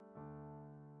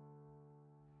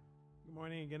Good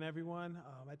morning again, everyone.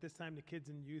 At this time, the kids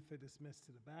and youth are dismissed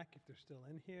to the back if they're still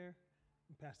in here.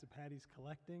 And Pastor Patty's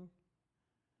collecting.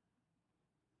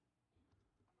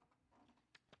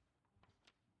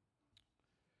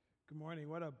 Good morning.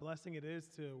 What a blessing it is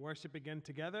to worship again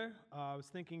together. I was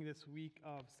thinking this week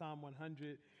of Psalm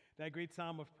 100, that great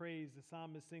psalm of praise. The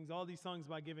psalmist sings all these songs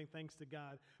about giving thanks to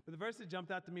God. But the verse that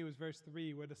jumped out to me was verse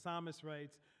 3, where the psalmist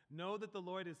writes, "Know that the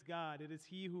Lord is God. It is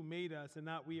He who made us and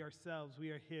not we ourselves.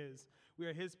 We are His. We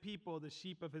are His people, the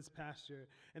sheep of His pasture."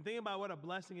 And think about what a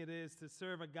blessing it is to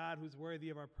serve a God who's worthy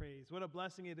of our praise. What a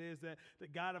blessing it is that the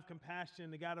God of compassion,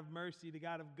 the God of mercy, the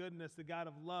God of goodness, the God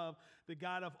of love, the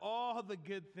God of all the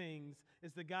good things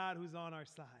is the God who's on our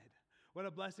side. What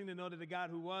a blessing to know that the God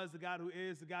who was, the God who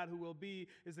is, the God who will be,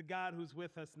 is the God who's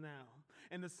with us now.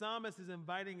 And the psalmist is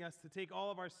inviting us to take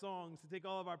all of our songs, to take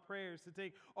all of our prayers, to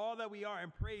take all that we are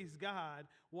and praise God.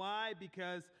 Why?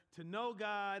 Because to know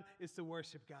God is to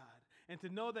worship God. And to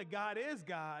know that God is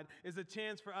a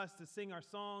chance for us to sing our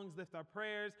songs, lift our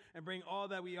prayers, and bring all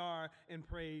that we are in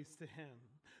praise to Him.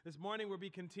 This morning, we'll be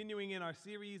continuing in our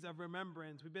series of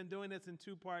remembrance. We've been doing this in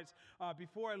two parts.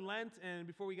 Before Lent and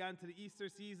before we got into the Easter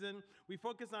season, we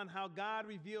focused on how God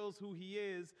reveals who He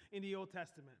is in the Old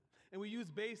Testament. And we use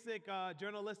basic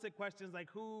journalistic questions like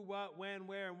who, what, when,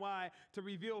 where, and why to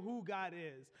reveal who God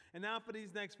is. And now for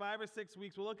these next 5 or 6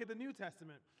 weeks, we'll look at the New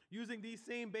Testament, using these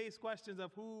same base questions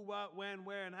of who, what, when,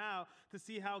 where, and how to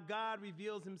see how God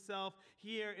reveals Himself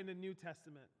here in the New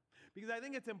Testament. Because I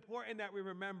think it's important that we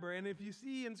remember, and if you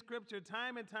see in Scripture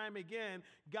time and time again,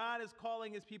 God is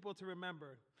calling His people to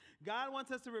remember. God wants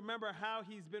us to remember how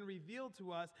He's been revealed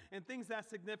to us and things that's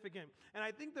significant. And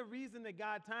I think the reason that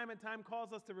God time and time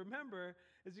calls us to remember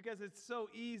is because it's so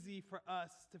easy for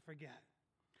us to forget.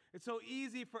 It's so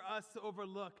easy for us to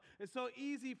overlook. It's so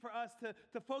easy for us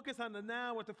to focus on the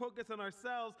now or to focus on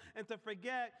ourselves and to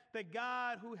forget that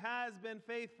God who has been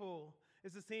faithful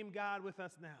is the same God with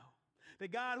us now. The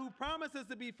God who promises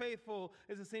to be faithful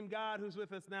is the same God who's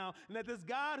with us now. And that this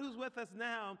God who's with us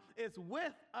now is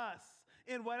with us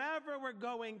in whatever we're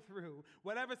going through.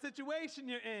 Whatever situation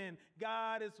you're in,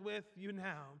 God is with you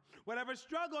now. Whatever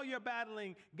struggle you're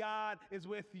battling, God is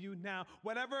with you now.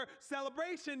 Whatever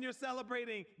celebration you're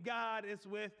celebrating, God is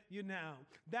with you now.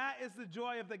 That is the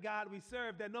joy of the God we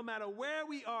serve, that no matter where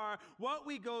we are, what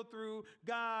we go through,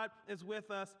 God is with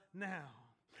us now.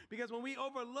 Because when we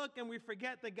overlook and we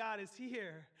forget that God is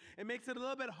here, it makes it a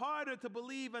little bit harder to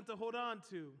believe and to hold on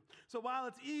to. So while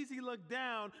it's easy to look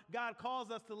down, God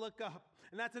calls us to look up.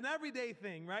 And that's an everyday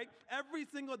thing, right? Every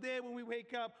single day when we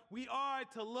wake up, we are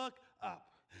to look up.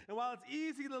 And while it's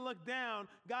easy to look down,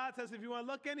 God says, if you want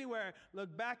to look anywhere,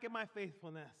 look back at my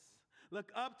faithfulness.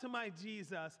 Look up to my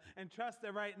Jesus and trust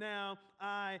that right now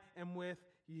I am with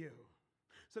you.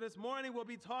 So this morning we'll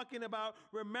be talking about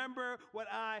remember what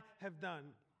I have done.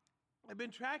 I've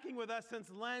been tracking with us since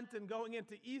Lent and going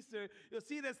into Easter. You'll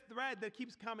see this thread that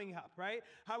keeps coming up, right?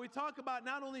 How we talk about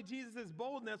not only Jesus'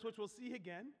 boldness, which we'll see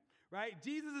again, right?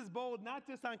 Jesus is bold not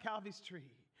just on Calvary's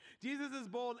tree. Jesus is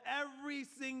bold every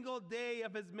single day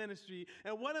of His ministry.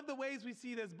 And one of the ways we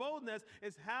see this boldness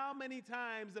is how many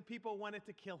times the people wanted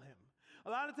to kill Him. A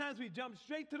lot of times we jump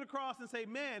straight to the cross and say,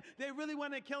 man, they really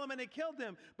wanted to kill Him and they killed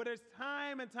Him. But there's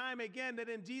time and time again that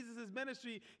in Jesus'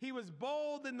 ministry, He was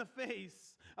bold in the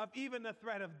face of even the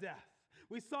threat of death.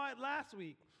 We saw it last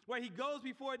week where He goes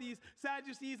before these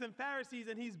Sadducees and Pharisees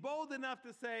and He's bold enough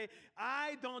to say,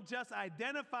 I don't just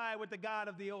identify with the God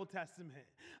of the Old Testament.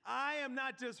 I am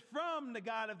not just from the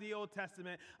God of the Old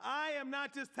Testament. I am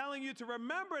not just telling you to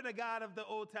remember the God of the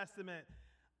Old Testament.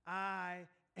 I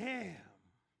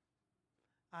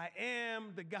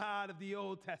am the God of the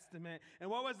Old Testament. And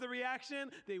what was the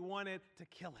reaction? They wanted to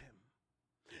kill Him.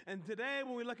 And today,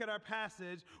 when we look at our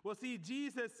passage, we'll see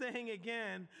Jesus saying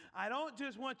again, I don't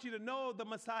just want you to know the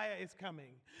Messiah is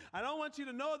coming. I don't want you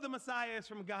to know the Messiah is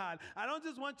from God. I don't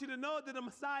just want you to know that the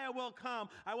Messiah will come.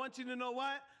 I want you to know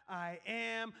what? I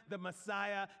am the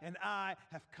Messiah and I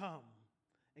have come.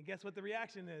 And guess what the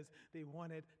reaction is? They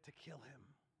wanted to kill Him.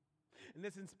 And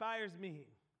this inspires me.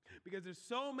 Because there's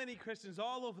so many Christians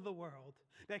all over the world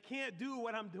that can't do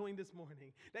what I'm doing this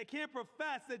morning. They can't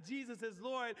profess that Jesus is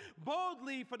Lord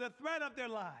boldly for the threat of their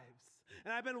lives.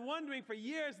 And I've been wondering for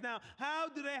years now, how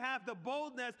do they have the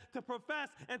boldness to profess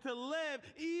and to live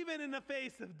even in the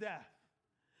face of death?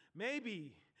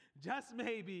 Maybe, just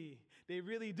maybe, they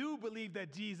really do believe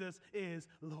that Jesus is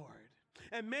Lord.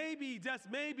 And maybe,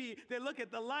 just maybe, they look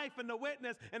at the life and the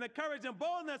witness and the courage and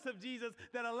boldness of Jesus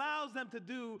that allows them to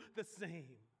do the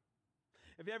same.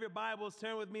 If you have your Bibles,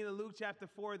 turn with me to Luke chapter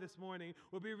 4 this morning.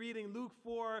 We'll be reading Luke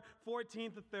 4,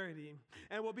 14 to 30.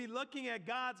 And we'll be looking at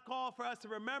God's call for us to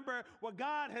remember what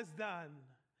God has done.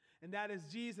 And that is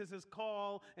Jesus'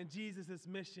 call and Jesus'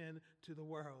 mission to the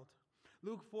world.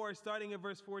 Luke 4, starting at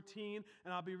verse 14,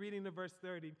 and I'll be reading to verse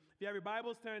 30. If you have your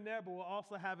Bibles, turn there, but we'll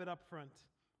also have it up front.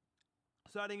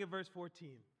 Starting at verse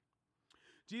 14.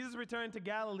 Jesus returned to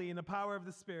Galilee in the power of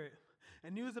the Spirit,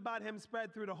 and news about him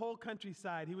spread through the whole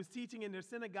countryside. He was teaching in their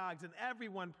synagogues, and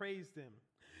everyone praised him.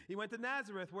 He went to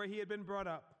Nazareth, where he had been brought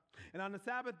up. And on the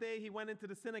Sabbath day, he went into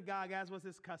the synagogue, as was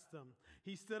his custom.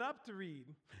 He stood up to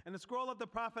read, and the scroll of the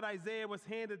prophet Isaiah was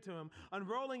handed to him.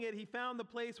 Unrolling it, he found the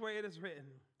place where it is written,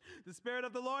 "The Spirit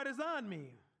of the Lord is on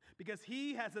me, because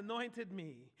he has anointed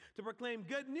me to proclaim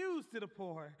good news to the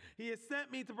poor. He has sent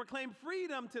me to proclaim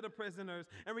freedom to the prisoners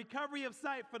and recovery of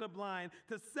sight for the blind,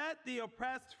 to set the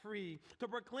oppressed free, to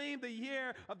proclaim the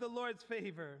year of the Lord's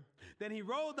favor." Then he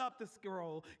rolled up the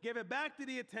scroll, gave it back to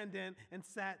the attendant, and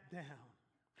sat down.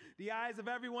 The eyes of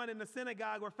everyone in the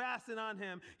synagogue were fastened on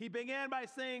him. He began by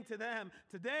saying to them,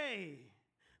 "Today,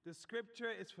 the scripture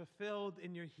is fulfilled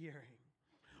in your hearing."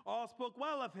 All spoke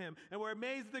well of him and were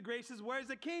amazed at the gracious words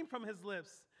that came from his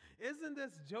lips. "Isn't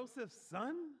this Joseph's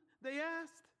son?" they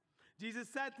asked. Jesus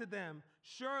said to them,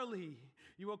 "Surely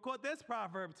you will quote this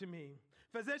proverb to me,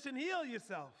 'Physician, heal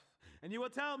yourself.' And you will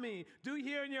tell me, 'Do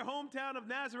here in your hometown of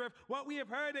Nazareth what we have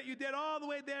heard that you did all the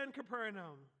way there in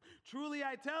Capernaum.' Truly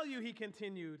I tell you," he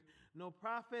continued, "no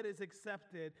prophet is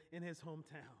accepted in his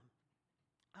hometown.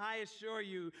 I assure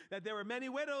you that there were many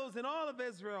widows in all of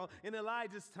Israel in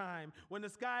Elijah's time, when the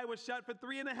sky was shut for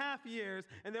 3.5 years,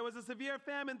 and there was a severe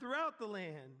famine throughout the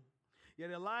land. Yet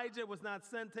Elijah was not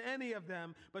sent to any of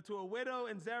them, but to a widow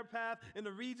in Zarephath in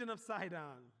the region of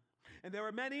Sidon. And there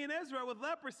were many in Israel with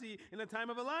leprosy in the time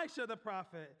of Elisha the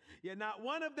prophet, yet not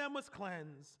one of them was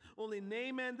cleansed, only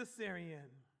Naaman the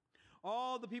Syrian."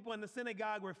 All the people in the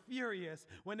synagogue were furious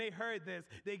when they heard this.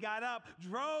 They got up,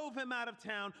 drove him out of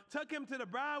town, took him to the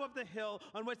brow of the hill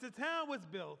on which the town was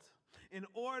built, in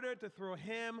order to throw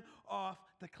him off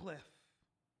the cliff.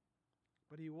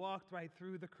 But he walked right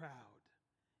through the crowd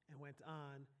and went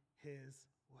on his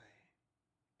way.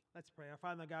 Let's pray. Our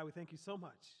Father God, we thank you so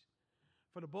much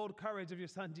for the bold courage of your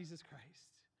Son, Jesus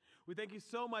Christ. We thank you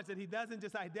so much that he doesn't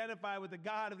just identify with the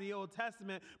God of the Old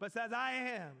Testament, but says, I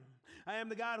am. I am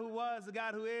the God who was, the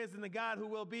God who is, and the God who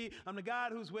will be. I'm the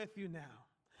God who's with you now.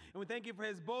 And we thank you for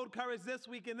his bold courage this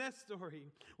week in this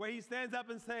story, where he stands up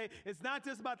and says, it's not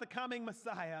just about the coming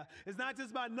Messiah. It's not just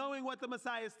about knowing what the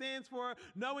Messiah stands for,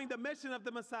 knowing the mission of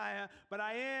the Messiah, but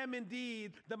I am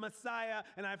indeed the Messiah,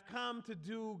 and I've come to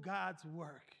do God's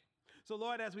work. So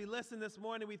Lord, as we listen this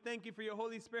morning, we thank you for your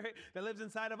Holy Spirit that lives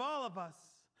inside of all of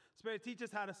us. Spirit, teach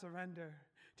us how to surrender.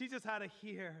 Teach us how to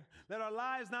hear. Let our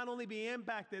lives not only be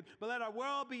impacted, but let our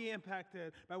world be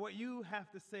impacted by what you have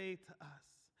to say to us.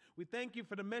 We thank you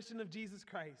for the mission of Jesus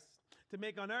Christ to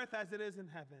make on earth as it is in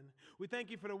heaven. We thank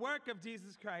you for the work of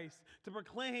Jesus Christ to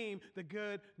proclaim the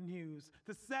good news,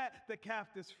 to set the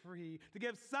captives free, to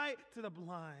give sight to the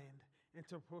blind, and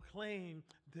to proclaim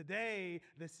today,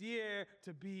 this year,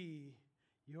 to be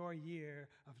your year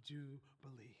of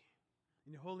Jubilee.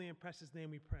 In your holy and precious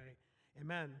name we pray.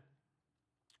 Amen.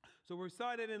 So we're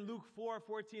started in Luke 4,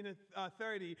 14 and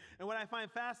 30. And what I find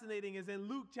fascinating is in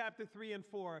Luke chapter 3 and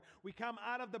 4, we come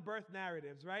out of the birth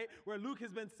narratives, right? Where Luke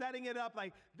has been setting it up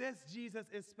like, this Jesus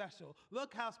is special.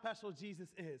 Look how special Jesus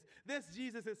is. This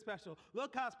Jesus is special.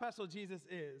 Look how special Jesus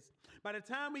is. By the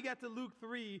time we get to Luke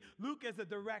 3, Luke is a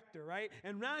director, right?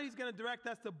 And now he's going to direct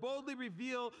us to boldly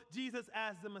reveal Jesus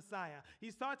as the Messiah. He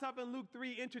starts off in Luke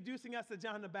 3 introducing us to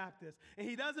John the Baptist. And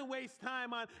he doesn't waste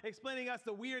time on explaining us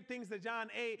the weird things that John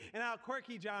ate and how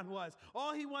quirky John was.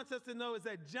 All he wants us to know is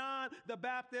that John the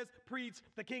Baptist preached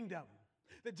the kingdom.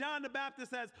 That John the Baptist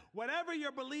says, whatever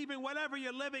you're believing, whatever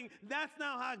you're living, that's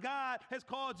not how God has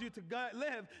called you to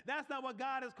live. That's not what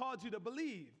God has called you to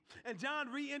believe. And John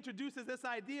reintroduces this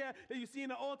idea that you see in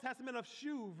the Old Testament of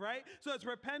shuv, right? So it's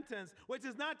repentance, which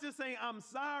is not just saying, I'm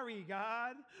sorry,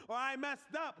 God, or I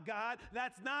messed up, God.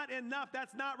 That's not enough.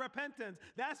 That's not repentance.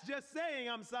 That's just saying,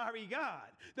 I'm sorry,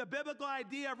 God. The biblical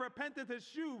idea of repentance is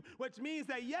shuv, which means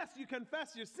that, yes, you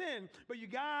confess your sin, but you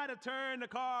got to turn the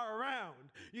car around.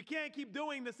 You can't keep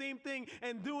doing the same thing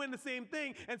and doing the same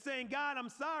thing and saying, God, I'm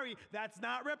sorry. That's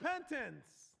not repentance.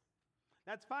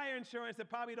 That's fire insurance that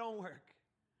probably don't work.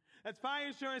 That's fire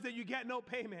insurance that you get no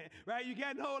payment, right? You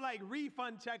get no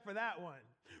refund check for that one.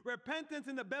 Repentance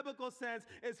in the biblical sense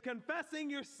is confessing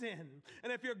your sin.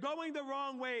 And if you're going the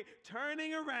wrong way,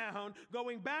 turning around,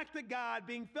 going back to God,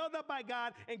 being filled up by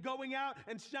God, and going out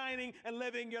and shining and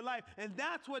living your life. And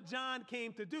that's what John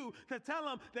came to do, to tell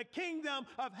them the kingdom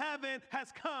of heaven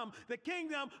has come. The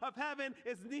kingdom of heaven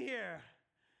is near.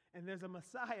 And there's a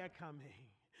Messiah coming.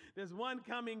 There's one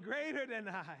coming greater than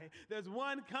I. There's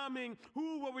one coming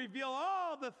who will reveal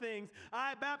all the things.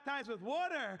 I baptize with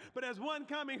water, but there's one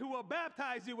coming who will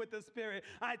baptize you with the Spirit.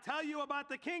 I tell you about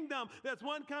the kingdom. There's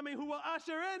one coming who will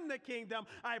usher in the kingdom.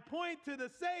 I point to the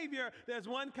Savior. There's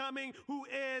one coming who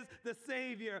is the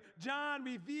Savior. John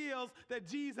reveals that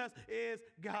Jesus is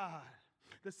God.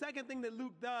 The second thing that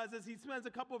Luke does is he spends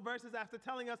a couple of verses after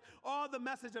telling us all the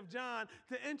message of John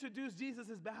to introduce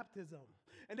Jesus' baptism.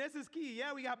 And this is key.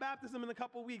 Yeah, we got baptism in a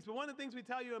couple of weeks, but one of the things we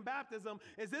tell you in baptism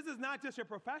is this is not just your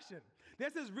profession.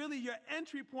 This is really your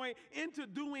entry point into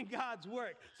doing God's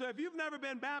work. So if you've never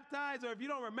been baptized, or if you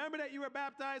don't remember that you were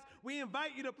baptized, we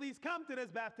invite you to please come to this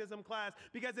baptism class,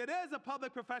 because it is a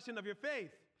public profession of your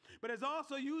faith. But it's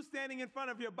also you standing in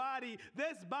front of your body,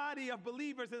 this body of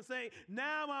believers, and saying,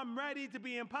 now I'm ready to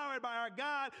be empowered by our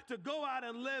God to go out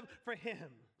and live for him.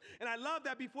 And I love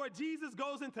that before Jesus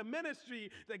goes into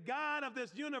ministry, the God of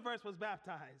this universe was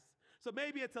baptized. So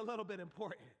maybe it's a little bit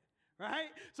important, right?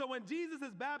 So when Jesus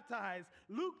is baptized,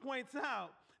 Luke points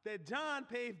out that John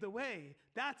paved the way.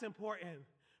 That's important.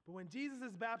 But when Jesus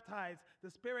is baptized, the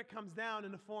Spirit comes down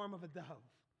in the form of a dove.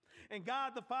 And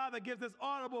God the Father gives this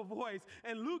audible voice.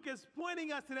 And Luke is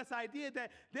pointing us to this idea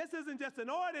that this isn't just an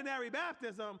ordinary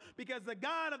baptism, because the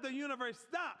God of the universe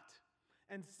stopped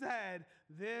and said,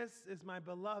 this is my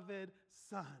beloved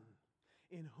Son,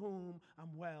 in whom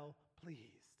I'm well pleased.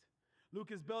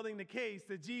 Luke is building the case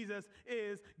that Jesus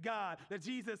is God, that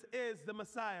Jesus is the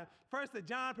Messiah. First, that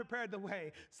John prepared the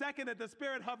way. Second, that the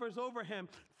Spirit hovers over him.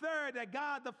 Third, that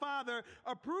God the Father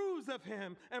approves of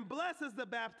him and blesses the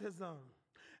baptism.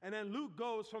 And then Luke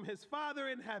goes from his Father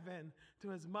in heaven to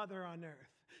his mother on earth,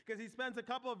 because he spends a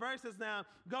couple of verses now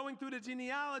going through the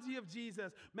genealogy of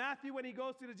Jesus. Matthew, when he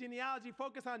goes through the genealogy,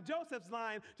 focuses on Joseph's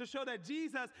line to show that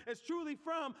Jesus is truly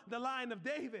from the line of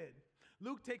David.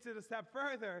 Luke takes it a step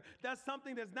further. That's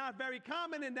something that's not very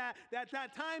common in that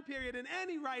time period in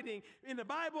any writing, in the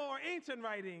Bible or ancient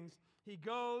writings. He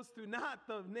goes through not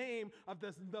the name of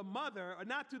the mother, or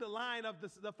not to the line of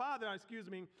the father,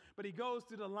 but he goes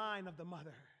to the line of the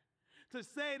mother. To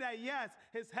say that, yes,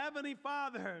 his heavenly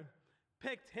Father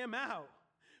picked him out.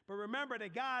 But remember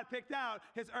that God picked out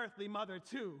his earthly mother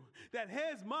too. That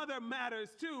his mother matters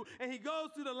too. And he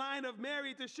goes through the line of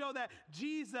Mary to show that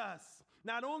Jesus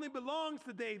not only belongs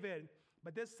to David,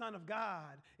 but this Son of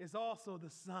God is also the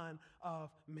Son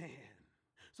of Man.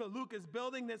 So Luke is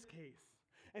building this case.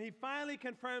 And he finally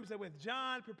confirms that with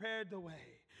John prepared the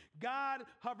way, God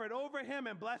hovered over him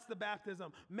and blessed the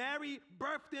baptism. Mary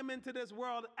birthed him into this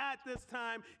world at this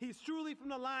time. He's truly from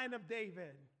the line of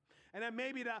David. And then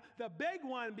maybe the big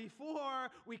one before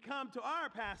we come to our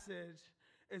passage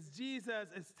is Jesus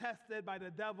is tested by the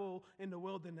devil in the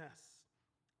wilderness.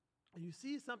 And you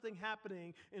see something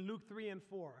happening in Luke 3 and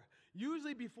 4.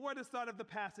 Usually before the start of the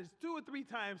passage, 2 or 3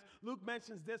 times, Luke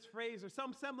mentions this phrase or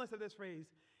some semblance of this phrase.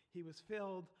 He was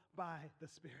filled by the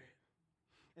Spirit.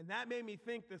 And that made me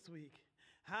think this week,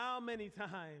 how many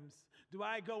times do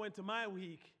I go into my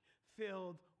week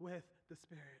filled with the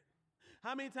Spirit?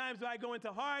 How many times do I go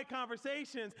into hard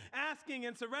conversations asking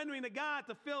and surrendering to God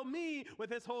to fill me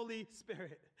with his Holy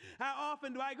Spirit? How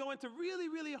often do I go into really,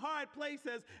 really hard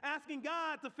places asking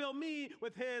God to fill me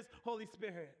with his Holy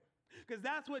Spirit? Because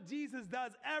that's what Jesus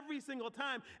does every single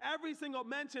time. Every single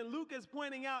mention, Luke is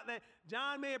pointing out that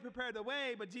John may have prepared the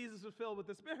way, but Jesus was filled with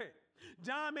the Spirit.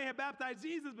 John may have baptized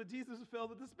Jesus, but Jesus was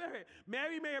filled with the Spirit.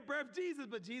 Mary may have birthed Jesus,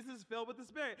 but Jesus is filled with the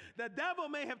Spirit. The devil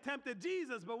may have tempted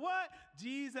Jesus, but what?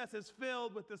 Jesus is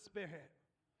filled with the Spirit,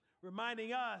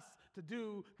 reminding us to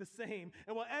do the same.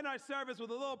 And we'll end our service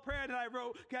with a little prayer that I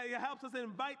wrote. It helps us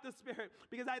invite the Spirit.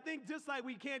 Because I think just like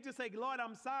we can't just say, Lord,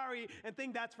 I'm sorry, and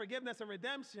think that's forgiveness and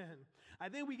redemption. I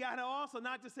think we got to also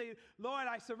not just say, Lord,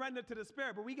 I surrender to the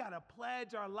Spirit, but we got to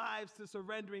pledge our lives to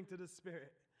surrendering to the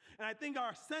Spirit. And I think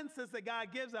our senses that God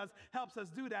gives us helps us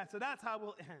do that. So that's how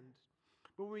we'll end.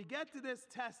 But when we get to this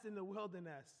test in the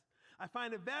wilderness, I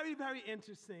find it very, very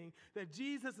interesting that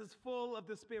Jesus is full of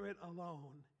the Spirit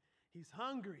alone. He's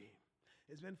hungry.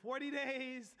 It's been 40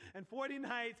 days and 40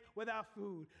 nights without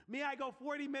food. Me, I go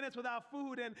 40 minutes without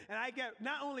food, and I get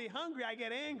not only hungry, I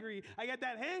get angry. I get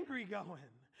that hangry going,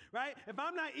 right? If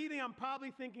I'm not eating, I'm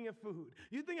probably thinking of food.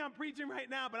 You think I'm preaching right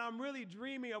now, but I'm really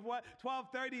dreaming of what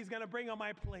 12:30 is going to bring on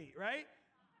my plate, right?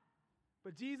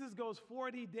 But Jesus goes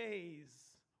 40 days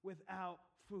without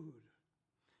food.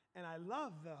 And I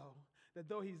love, though, that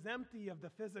though he's empty of the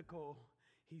physical,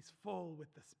 he's full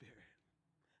with the Spirit.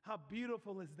 How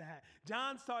beautiful is that?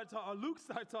 Luke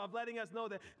starts off letting us know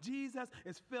that Jesus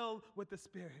is filled with the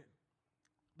Spirit.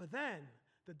 But then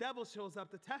the devil shows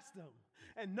up to test him.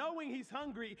 And knowing he's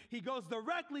hungry, he goes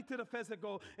directly to the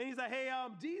physical. And he's like, hey,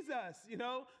 Jesus,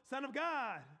 Son of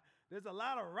God, there's a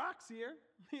lot of rocks here.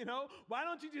 Why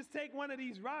don't you just take one of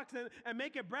these rocks and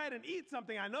make it bread and eat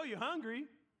something? I know you're hungry.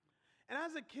 And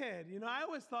as a kid, I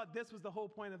always thought this was the whole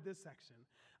point of this section.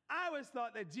 I always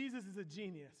thought that Jesus is a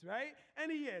genius, right? And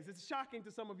he is. It's shocking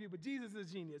to some of you, but Jesus is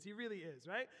a genius. He really is,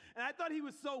 right? And I thought he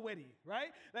was so witty, right?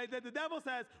 Like the devil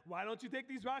says, why don't you take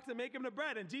these rocks and make them to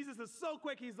bread? And Jesus is so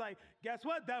quick, he's like, guess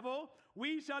what, devil?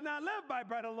 We shall not live by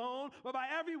bread alone, but by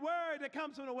every word that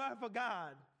comes from the mouth of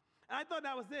God. And I thought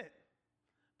that was it.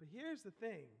 But here's the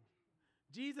thing.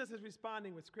 Jesus is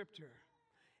responding with scripture.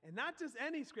 And not just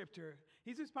any scripture.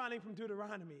 He's responding from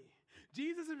Deuteronomy.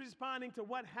 Jesus is responding to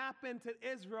what happened to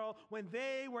Israel when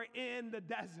they were in the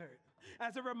desert.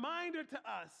 As a reminder to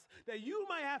us that you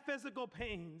might have physical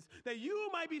pains, that you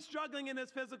might be struggling in this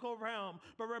physical realm.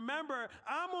 But remember,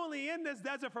 I'm only in this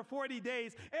desert for 40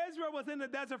 days. Israel was in the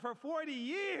desert for 40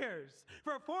 years.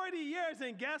 For 40 years.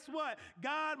 And guess what?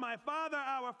 God, my Father,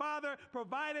 our Father,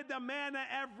 provided the manna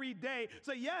every day.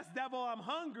 So yes, devil, I'm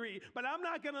hungry, but I'm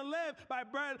not going to live by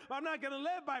bread. I'm not going to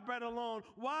live by bread alone.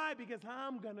 Why? Because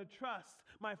I'm going to trust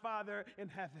my Father in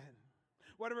heaven.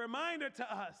 What a reminder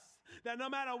to us that no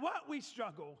matter what we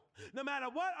struggle, no matter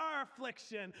what our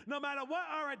affliction, no matter what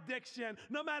our addiction,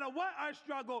 no matter what our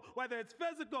struggle, whether it's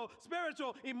physical,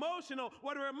 spiritual, emotional,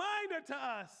 what a reminder to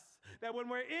us that when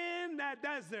we're in that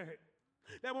desert,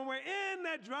 that when we're in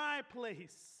that dry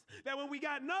place, that when we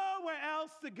got nowhere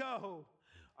else to go,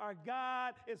 our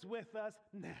God is with us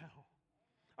now.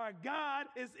 Our God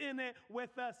is in it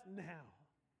with us now.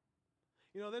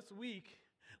 This week,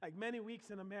 like many weeks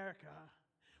in America,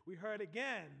 we heard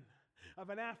again of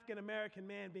an African-American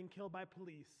man being killed by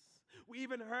police. We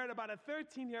even heard about a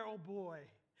 13-year-old boy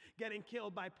getting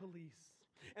killed by police.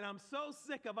 And I'm so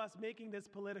sick of us making this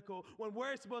political when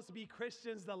we're supposed to be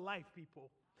Christians, the life people.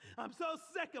 I'm so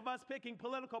sick of us picking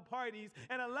political parties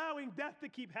and allowing death to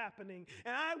keep happening.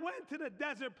 And I went to the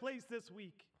desert place this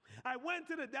week. I went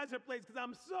to the desert place because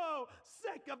I'm so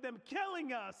sick of them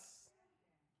killing us.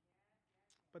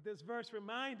 But this verse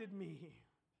reminded me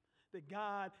that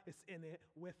God is in it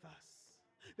with us.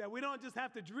 That we don't just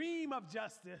have to dream of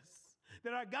justice.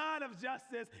 That our God of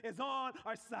justice is on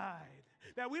our side.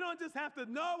 That we don't just have to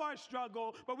know our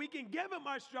struggle, but we can give him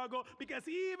our struggle because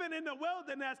even in the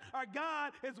wilderness, our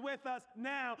God is with us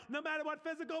now, no matter what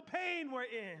physical pain we're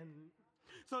in.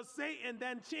 So Satan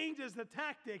then changes the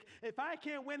tactic. If I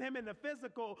can't win him in the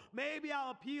physical, maybe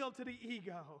I'll appeal to the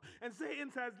ego. And Satan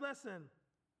says, listen,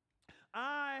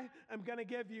 I am going to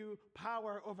give you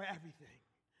power over everything.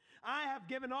 I have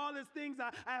given all these things.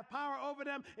 I have power over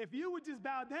them. If you would just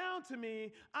bow down to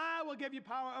me, I will give you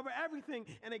power over everything.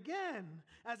 And again,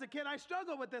 as a kid, I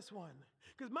struggled with this one.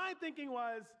 Because my thinking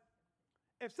was,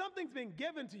 if something's been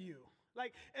given to you,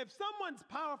 like if someone's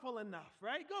powerful enough,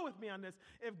 right? Go with me on this.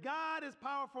 If God is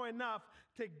powerful enough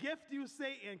to gift you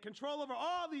Satan, control over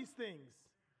all these things,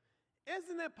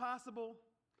 isn't it possible?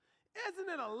 Isn't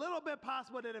it a little bit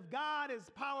possible that if God is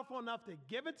powerful enough to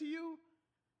give it to you,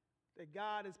 that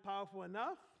God is powerful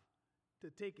enough to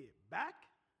take it back?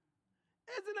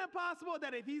 Isn't it possible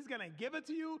that if he's going to give it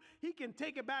to you, he can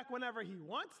take it back whenever he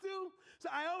wants to? So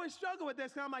I always struggle with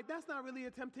this because I'm like, that's not really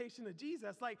a temptation of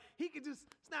Jesus. Like, he could just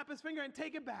snap his finger and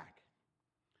take it back.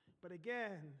 But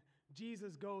again,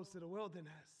 Jesus goes to the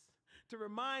wilderness to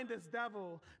remind this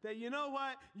devil that, you know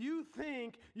what? You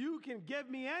think you can give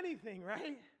me anything,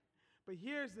 right? But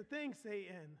here's the thing,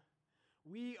 Satan.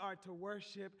 We are to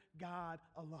worship God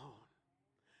alone.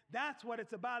 That's what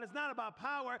it's about. It's not about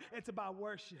power, it's about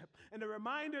worship. And a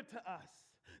reminder to us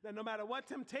that no matter what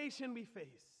temptation we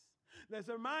face, there's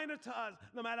a reminder to us,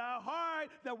 no matter how hard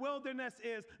the wilderness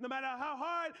is, no matter how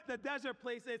hard the desert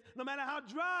place is, no matter how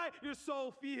dry your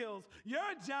soul feels, your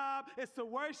job is to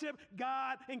worship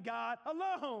God and God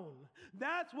alone.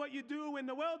 That's what you do in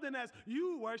the wilderness.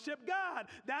 You worship God.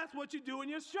 That's what you do in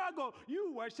your struggle.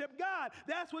 You worship God.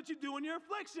 That's what you do in your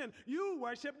affliction. You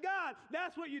worship God.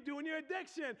 That's what you do in your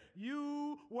addiction.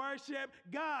 You worship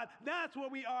God. That's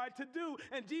what we are to do.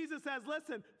 And Jesus says,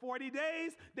 listen, 40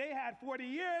 days, they had 40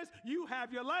 years. You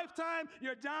have your lifetime.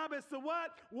 Your job is to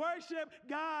what? Worship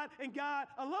God and God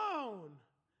alone.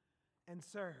 And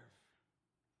serve.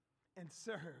 And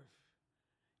serve.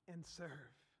 And serve.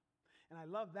 And I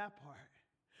love that part.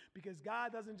 Because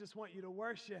God doesn't just want you to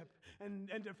worship and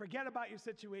to forget about your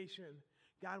situation.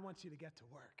 God wants you to get to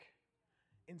work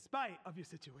in spite of your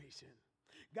situation.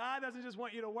 God doesn't just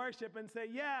want you to worship and say,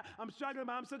 yeah, I'm struggling,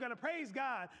 but I'm still going to praise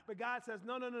God. But God says,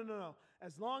 no.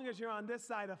 As long as you're on this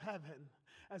side of heaven,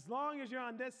 as long as you're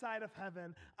on this side of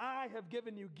heaven, I have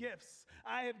given you gifts.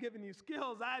 I have given you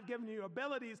skills. I have given you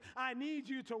abilities. I need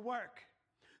you to work.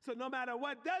 So no matter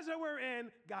what desert we're in,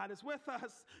 God is with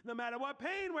us. No matter what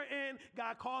pain we're in,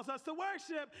 God calls us to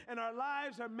worship. And our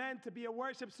lives are meant to be a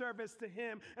worship service to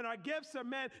Him. And our gifts are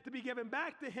meant to be given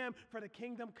back to Him for the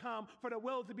kingdom come, for the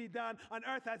will to be done on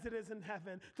earth as it is in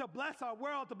heaven. To bless our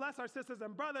world, to bless our sisters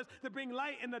and brothers, to bring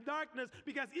light in the darkness.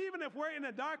 Because even if we're in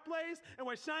a dark place and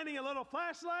we're shining a little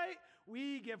flashlight,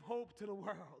 we give hope to the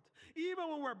world. Even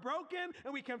when we're broken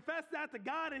and we confess that to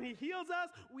God and He heals us,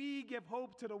 we give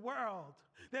hope to the world.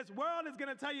 This world is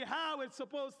going to tell you how it's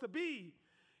supposed to be.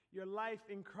 Your life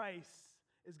in Christ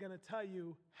is going to tell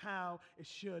you how it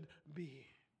should be.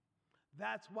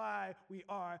 That's why we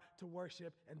are to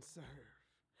worship and serve.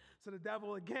 So the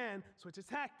devil, again, switches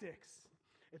tactics.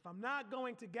 If I'm not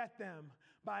going to get them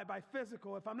by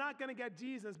physical, if I'm not going to get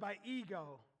Jesus by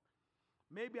ego,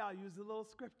 maybe I'll use a little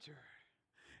scripture.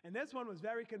 And this one was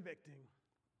very convicting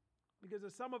because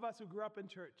there's some of us who grew up in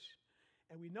church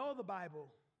and we know the Bible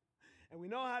and we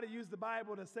know how to use the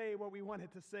Bible to say what we want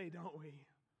it to say, don't we?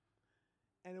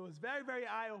 And it was very, very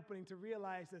eye-opening to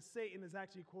realize that Satan is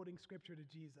actually quoting scripture to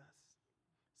Jesus.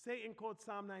 Satan quotes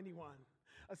Psalm 91,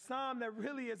 a psalm that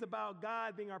really is about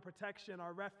God being our protection,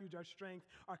 our refuge, our strength,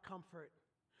 our comfort.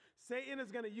 Satan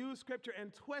is going to use scripture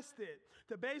and twist it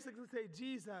to basically say,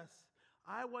 Jesus,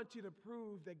 I want you to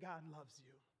prove that God loves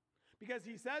you. Because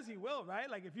he says he will, right?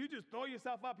 Like if you just throw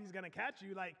yourself up, he's going to catch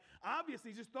you. Like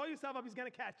obviously, just throw yourself up, he's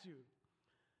going to catch you.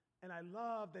 And I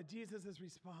love that Jesus'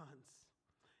 response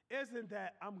isn't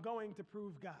that I'm going to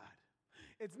prove God.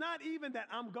 It's not even that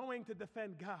I'm going to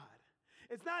defend God.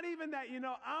 It's not even that,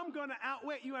 I'm going to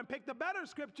outwit you and pick the better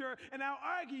scripture and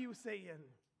out-argue you, Satan.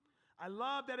 I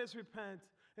love that his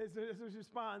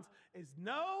response is,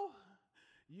 no,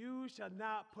 you shall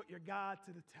not put your God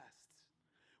to the test.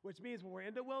 Which means when we're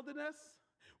in the wilderness,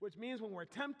 which means when we're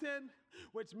tempted,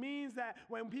 which means that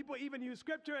when people even use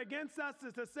scripture against us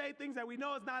to say things that we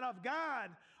know is not of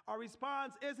God, our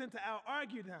response isn't to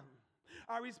out-argue them.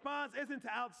 Our response isn't to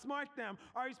outsmart them.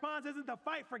 Our response isn't to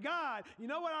fight for God. You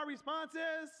know what our response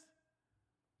is?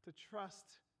 To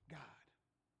trust God.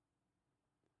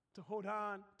 To hold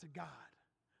on to God.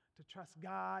 To trust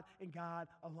God and God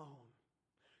alone.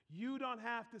 You don't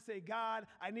have to say, God,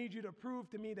 I need you to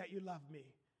prove to me that you love me.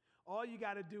 All you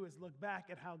got to do is look back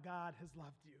at how God has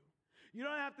loved you. You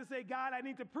don't have to say, God, I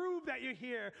need to prove that you're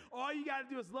here. All you got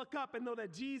to do is look up and know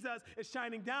that Jesus is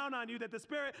shining down on you, that the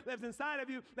Spirit lives inside of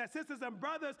you, that sisters and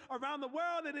brothers around the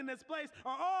world and in this place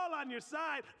are all on your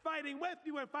side, fighting with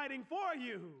you and fighting for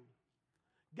you.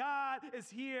 God is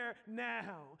here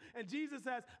now. And Jesus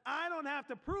says, I don't have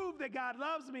to prove that God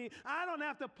loves me. I don't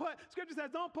have to Scripture says,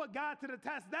 don't put God to the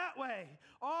test that way.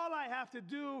 All I have to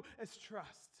do is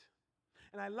trust.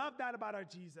 And I love that about our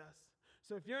Jesus.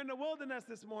 So if you're in the wilderness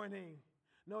this morning,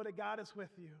 know that God is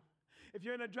with you. If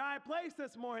you're in a dry place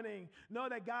this morning, know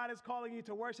that God is calling you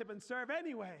to worship and serve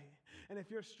anyway. And if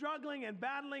you're struggling and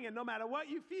battling, and no matter what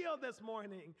you feel this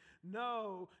morning,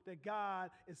 know that God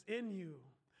is in you.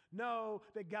 Know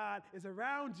that God is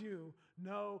around you.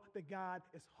 Know that God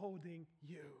is holding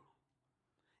you.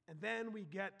 And then we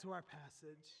get to our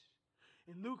passage.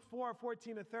 In Luke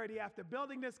 4:14-30, after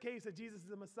building this case that Jesus is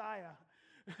the Messiah,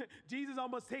 Jesus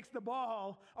almost takes the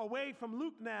ball away from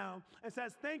Luke now and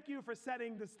says, thank you for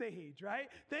setting the stage, right?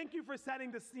 Thank you for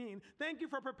setting the scene. Thank you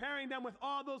for preparing them with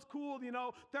all those cool,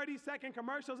 30-second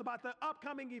commercials about the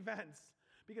upcoming events,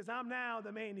 because I'm now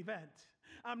the main event.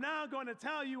 I'm now going to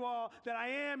tell you all that I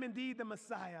am indeed the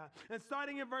Messiah. And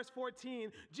starting in verse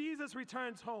 14, Jesus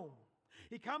returns home.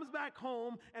 He comes back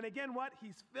home, and again, what?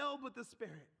 He's filled with the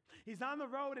Spirit. He's on the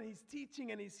road, and he's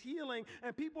teaching, and he's healing,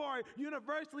 and people are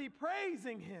universally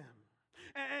praising him.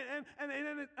 And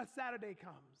then a Saturday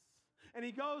comes, and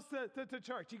he goes to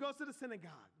church. He goes to the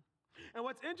synagogue. And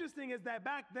what's interesting is that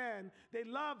back then, they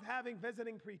loved having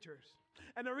visiting preachers.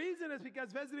 And the reason is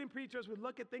because visiting preachers would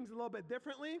look at things a little bit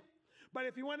differently, but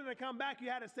if you wanted to come back, you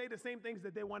had to say the same things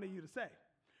that they wanted you to say.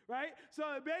 Right? So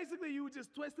basically, you would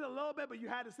just twist it a little bit, but you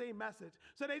had the same message.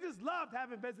 So they just loved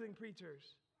having visiting preachers.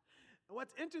 And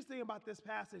what's interesting about this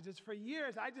passage is for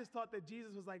years, I just thought that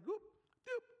Jesus was like, whoop,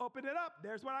 doop, open it up.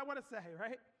 There's what I want to say,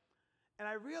 right? And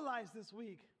I realized this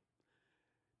week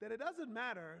that it doesn't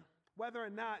matter whether or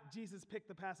not Jesus picked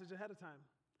the passage ahead of time.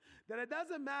 That it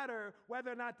doesn't matter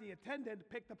whether or not the attendant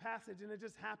picked the passage and it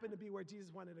just happened to be where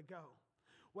Jesus wanted to go.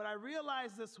 What I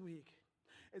realized this week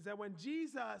is that when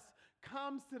Jesus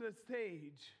comes to the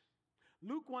stage,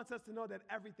 Luke wants us to know that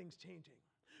everything's changing.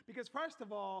 Because first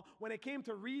of all, when it came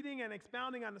to reading and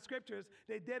expounding on the scriptures,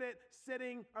 they did it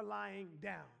sitting or lying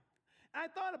down. And I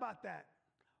thought about that.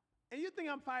 And you think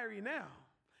I'm fiery now.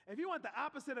 If you want the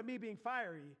opposite of me being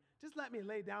fiery, just let me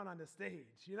lay down on the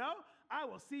stage, you know? I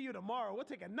will see you tomorrow. We'll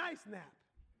take a nice nap.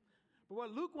 But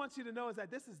what Luke wants you to know is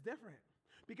that this is different.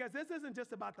 Because this isn't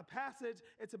just about the passage,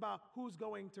 it's about who's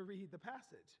going to read the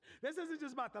passage. This isn't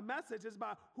just about the message, it's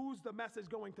about who's the message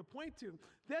going to point to.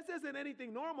 This isn't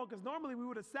anything normal, because normally we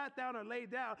would have sat down or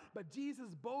laid down, but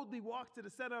Jesus boldly walks to the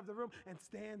center of the room and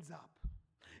stands up.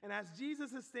 And as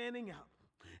Jesus is standing up,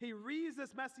 he reads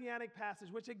this messianic passage,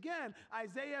 which again,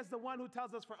 Isaiah is the one who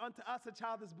tells us, for unto us a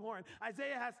child is born.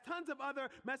 Isaiah has tons of other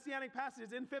messianic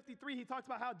passages. In 53, he talks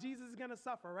about how Jesus is going to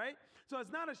suffer, right? So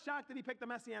it's not a shock that he picked the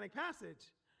messianic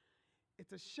passage.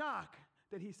 It's a shock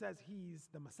that he says he's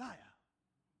the Messiah.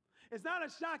 It's not a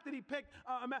shock that he picked,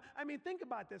 think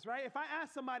about this, right? If I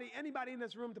ask anybody in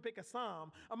this room to pick a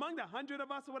psalm, among the 100 of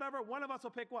us or whatever, one of us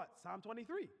will pick what? Psalm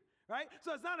 23. Right?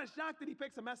 So it's not a shock that he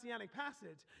picks a messianic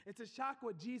passage. It's a shock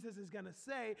what Jesus is going to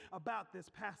say about this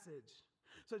passage.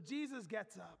 So Jesus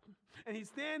gets up and he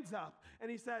stands up and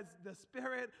he says, the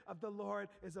Spirit of the Lord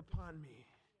is upon me.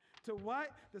 To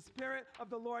what? The Spirit of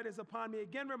the Lord is upon me.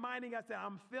 Again, reminding us that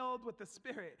I'm filled with the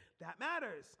Spirit. That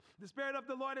matters. The Spirit of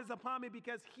the Lord is upon me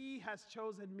because he has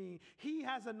chosen me. He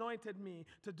has anointed me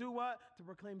to do what? To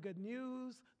proclaim good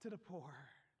news to the poor.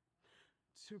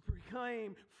 To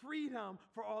proclaim freedom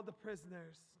for all the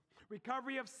prisoners,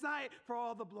 recovery of sight for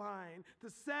all the blind,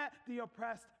 to set the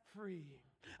oppressed free.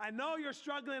 I know you're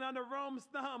struggling under Rome's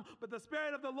thumb, but the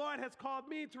Spirit of the Lord has called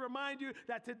me to remind you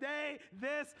that today,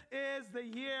 this is the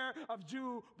year of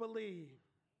Jubilee.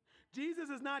 Jesus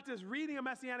is not just reading a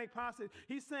messianic passage.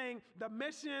 He's saying the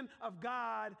mission of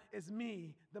God is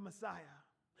me, the Messiah.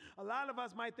 A lot of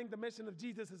us might think the mission of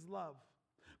Jesus is love.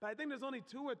 But I think there's only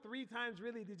 2 or 3 times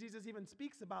really that Jesus even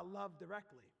speaks about love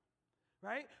directly,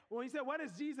 right? When he said, what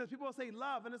is Jesus? People will say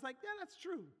love. And it's like, yeah, that's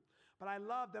true. But I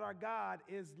love that our God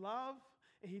is love,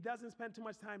 and he doesn't spend too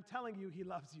much time telling you he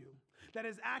loves you. That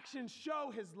his actions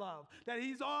show his love. That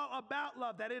he's all about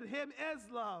love. That in him is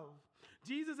love.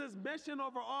 Jesus' mission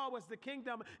overall was the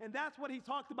kingdom, and that's what he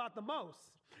talked about the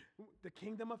most. The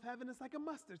kingdom of heaven is like a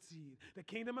mustard seed. The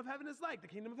kingdom of heaven is like. The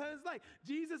kingdom of heaven is like.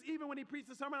 Jesus, even when he preached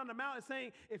the Sermon on the Mount, is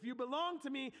saying, if you belong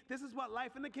to me, this is what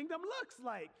life in the kingdom looks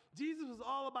like. Jesus was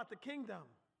all about the kingdom.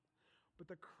 But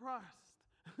the crust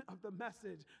of the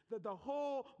message, the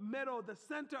whole middle, the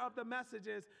center of the message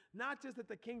is not just that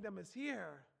the kingdom is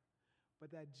here, but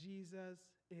that Jesus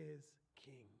is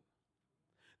king.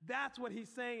 That's what he's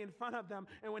saying in front of them.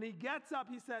 And when he gets up,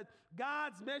 he said,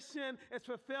 God's mission is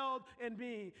fulfilled in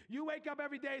me. You wake up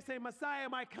every day saying, Messiah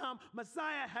might come.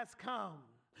 Messiah has come.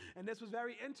 And this was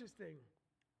very interesting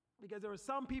because there were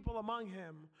some people among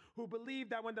him who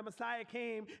believed that when the Messiah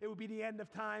came, it would be the end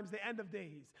of times, the end of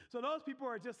days. So those people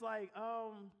are just like,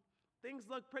 things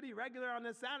look pretty regular on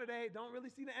this Saturday. Don't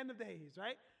really see the end of days,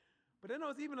 right? But then there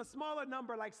was even a smaller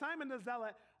number like Simon the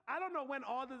Zealot. I don't know when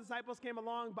all the disciples came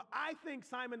along, but I think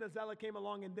Simon the Zealot came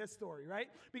along in this story, right?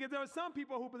 Because there were some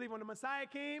people who believed when the Messiah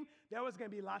came, there was going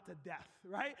to be lots of death,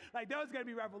 right? Like there was going to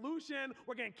be revolution.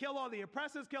 We're going to kill all the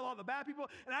oppressors, kill all the bad people.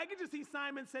 And I could just see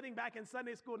Simon sitting back in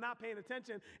Sunday school not paying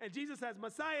attention. And Jesus says,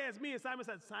 Messiah is me. And Simon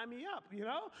says, sign me up, you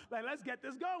know? Like, let's get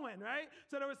this going, right?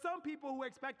 So there were some people who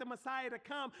expect the Messiah to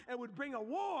come and would bring a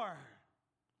war.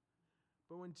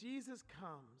 But when Jesus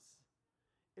comes,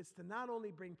 it's to not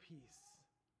only bring peace,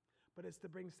 but it's to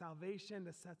bring salvation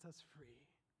that sets us free.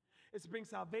 It's to bring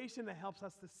salvation that helps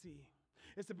us to see.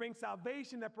 It's to bring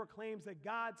salvation that proclaims that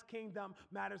God's kingdom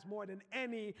matters more than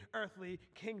any earthly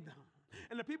kingdom.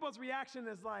 And the people's reaction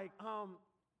is like, aren't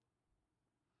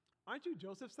you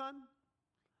Joseph's son?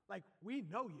 Like, we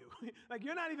know you. Like,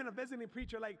 you're not even a visiting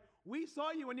preacher. Like, we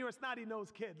saw you when you were a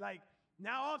snotty-nosed kid. Like,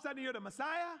 now all of a sudden you're the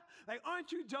Messiah? Like,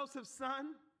 aren't you Joseph's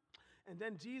son? And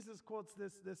then Jesus quotes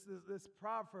this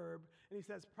proverb, and he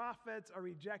says, prophets are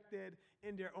rejected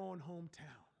in their own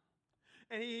hometown.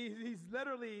 And he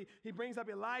brings up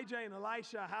Elijah and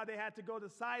Elisha, how they had to go to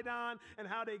Sidon and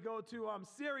how they go to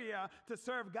Syria to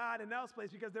serve God in those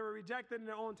places because they were rejected in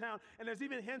their own town. And there's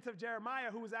even hints of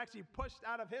Jeremiah who was actually pushed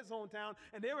out of his hometown,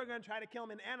 and they were going to try to kill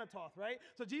him in Anathoth, right?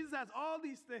 So Jesus has all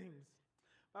these things.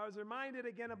 But I was reminded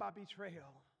again about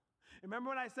betrayal. Remember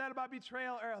what I said about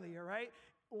betrayal earlier, right?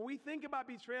 When we think about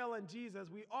betrayal in Jesus,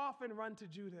 we often run to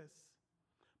Judas.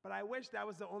 But I wish that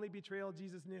was the only betrayal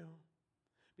Jesus knew.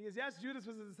 Because yes, Judas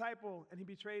was a disciple and he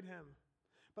betrayed him.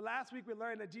 But last week we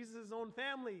learned that Jesus' own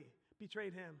family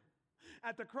betrayed him.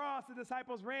 At the cross, the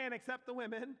disciples ran except the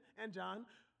women and John.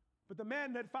 But the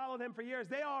men that followed him for years,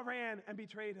 they all ran and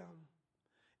betrayed him.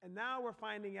 And now we're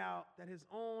finding out that his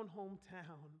own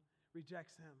hometown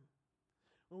rejects him.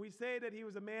 When we say that he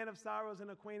was a man of sorrows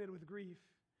and acquainted with grief,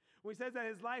 when he says that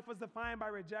his life was defined by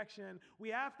rejection, we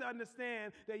have to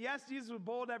understand that yes, Jesus was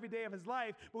bold every day of his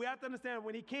life, but we have to understand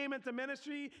when he came into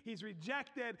ministry, he's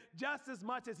rejected just as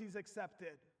much as he's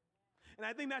accepted. And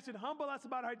I think that should humble us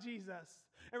about our Jesus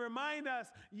and remind us,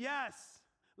 yes,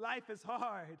 life is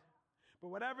hard, but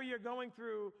whatever you're going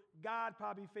through, God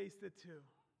probably faced it too.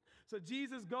 So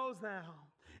Jesus goes now,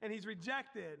 and he's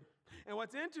rejected. And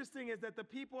what's interesting is that the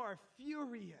people are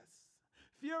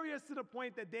furious to the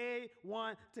point that they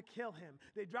want to kill him.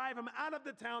 They drive him out of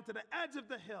the town to the edge of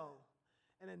the hill,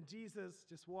 and then Jesus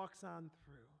just walks on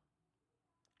through.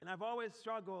 And I've always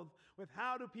struggled with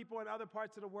how do people in other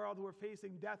parts of the world who are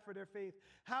facing death for their faith,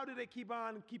 how do they keep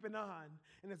on keeping on?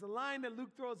 And there's a line that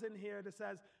Luke throws in here that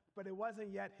says, but it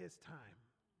wasn't yet his time.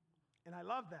 And I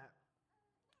love that.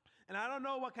 And I don't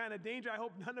know what kind of danger. I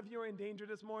hope none of you are in danger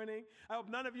this morning. I hope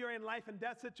none of you are in life and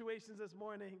death situations this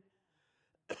morning.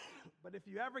 But if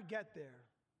you ever get there,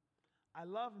 I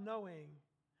love knowing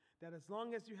that as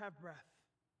long as you have breath,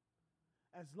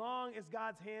 as long as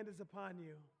God's hand is upon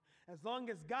you, as long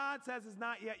as God says it's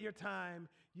not yet your time,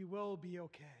 you will be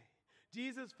okay.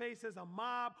 Jesus faces a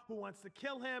mob who wants to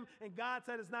kill him, and God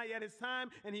said it's not yet his time,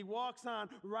 and he walks on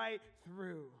right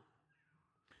through.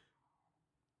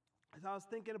 As I was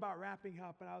thinking about wrapping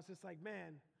up, and I was just like,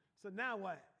 man, so now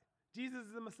what? Jesus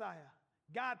is the Messiah.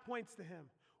 God points to him.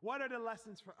 What are the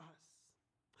lessons for us?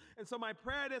 And so my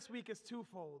prayer this week is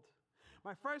twofold.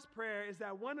 My first prayer is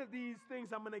that one of these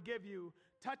things I'm going to give you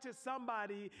touches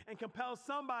somebody and compels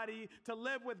somebody to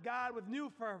live with God with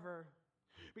new fervor.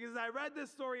 Because I read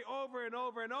this story over and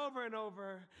over and over and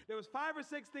over, there was 5 or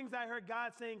 6 things I heard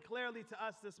God saying clearly to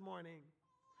us this morning.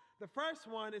 The first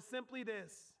one is simply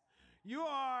this: you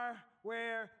are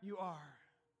where you are.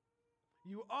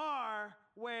 You are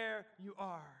where you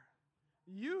are.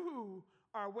 You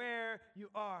are where you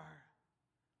are.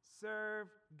 Serve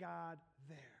God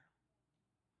there.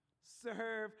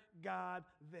 Serve God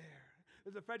there.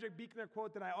 There's a Frederick Buechner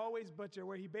quote that I always butcher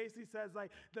where he basically says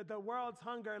like that the world's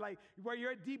hunger, like where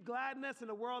your deep gladness and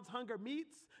the world's hunger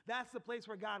meets, that's the place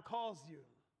where God calls you.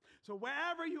 So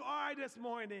wherever you are this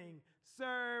morning,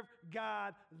 serve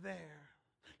God there.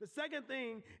 The second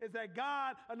thing is that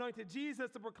God anointed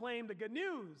Jesus to proclaim the good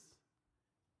news.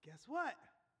 Guess what?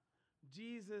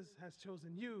 Jesus has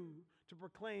chosen you to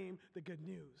proclaim the good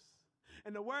news.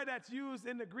 And the word that's used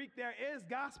in the Greek there is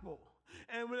gospel.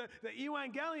 And the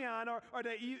evangelion, or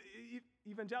the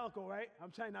evangelical, right?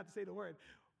 I'm trying not to say the word.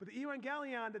 But the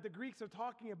evangelion that the Greeks are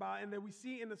talking about and that we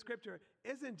see in the scripture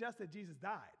isn't just that Jesus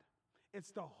died.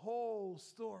 It's the whole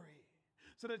story.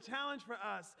 So the challenge for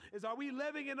us is, are we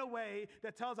living in a way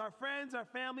that tells our friends, our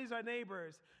families, our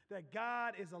neighbors that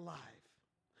God is alive?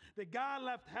 That God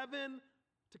left heaven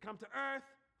to come to earth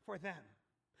for them.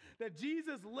 That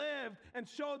Jesus lived and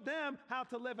showed them how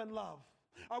to live in love.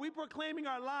 Are we proclaiming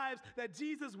our lives that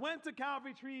Jesus went to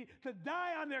Calvary tree to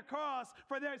die on their cross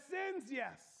for their sins?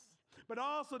 Yes. But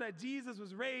also that Jesus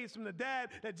was raised from the dead,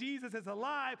 that Jesus is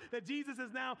alive, that Jesus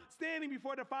is now standing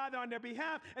before the Father on their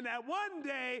behalf, and that one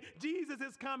day Jesus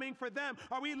is coming for them.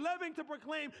 Are we living to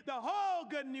proclaim the whole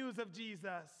good news of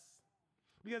Jesus?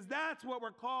 Because that's what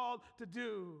we're called to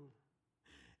do.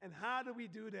 And how do we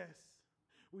do this?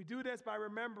 We do this by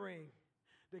remembering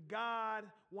that God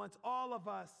wants all of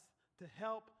us to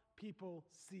help people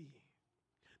see.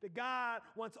 That God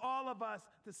wants all of us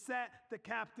to set the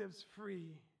captives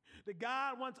free. That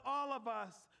God wants all of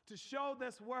us to show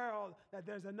this world that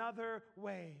there's another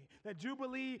way, that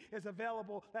Jubilee is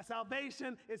available, that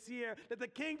salvation is here, that the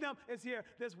kingdom is here.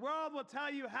 This world will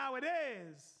tell you how it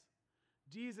is.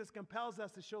 Jesus compels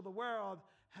us to show the world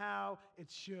how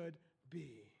it should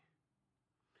be.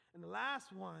 And the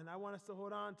last one I want us to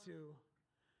hold on to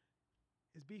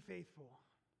is be faithful.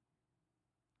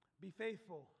 Be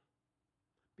faithful.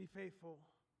 Be faithful.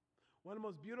 One of the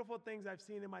most beautiful things I've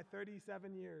seen in my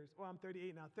 37 years, well, I'm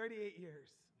 38 now, 38 years.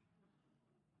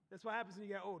 That's what happens when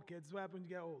you get old, kids. That's what happens when you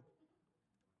get old.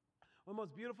 One of the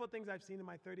most beautiful things I've seen in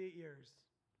my 38 years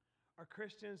are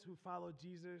Christians who follow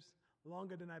Jesus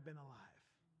longer than I've been alive.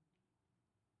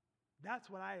 That's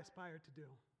what I aspire to do.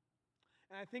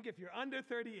 And I think if you're under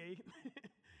 38,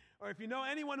 or if you know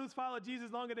anyone who's followed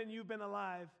Jesus longer than you've been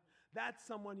alive, that's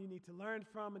someone you need to learn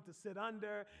from and to sit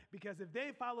under, because if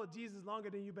they follow Jesus longer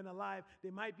than you've been alive,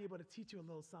 they might be able to teach you a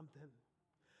little something.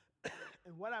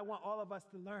 And what I want all of us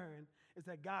to learn is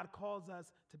that God calls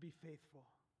us to be faithful.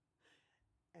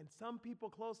 And some people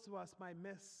close to us might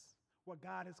miss what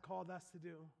God has called us to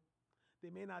do. They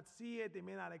may not see it, they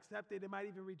may not accept it, they might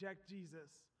even reject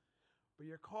Jesus. But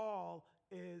your call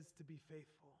is to be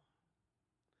faithful.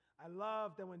 I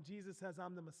love that when Jesus says,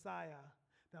 I'm the Messiah,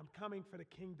 that I'm coming for the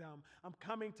kingdom, I'm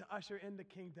coming to usher in the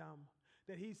kingdom,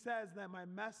 that he says that my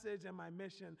message and my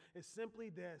mission is simply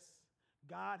this: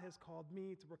 God has called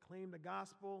me to proclaim the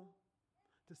gospel,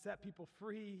 to set people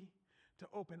free, to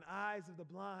open eyes of the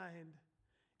blind,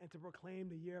 and to proclaim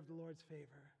the year of the Lord's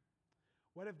favor.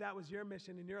 What if that was your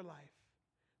mission in your life?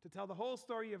 To tell the whole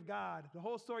story of God, the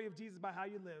whole story of Jesus by how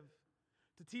you live,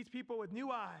 to teach people with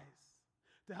new eyes,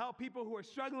 to help people who are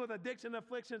struggling with addiction and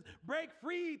afflictions break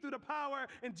free through the power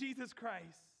in Jesus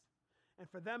Christ, and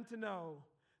for them to know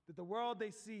that the world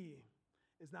they see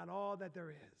is not all that there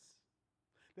is,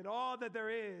 that all that there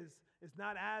is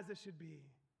not as it should be,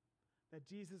 that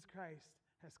Jesus Christ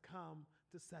has come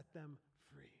to set them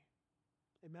free.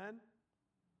 Amen?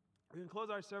 We're going to close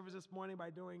our service this morning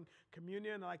by doing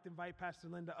communion. I'd like to invite Pastor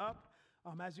Linda up.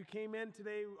 As you came in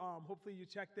today, hopefully you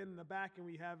checked in the back and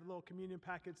we have little communion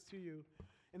packets to you.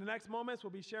 In the next moments,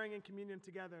 we'll be sharing in communion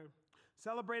together,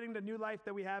 celebrating the new life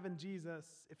that we have in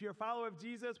Jesus. If you're a follower of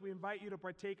Jesus, we invite you to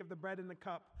partake of the bread and the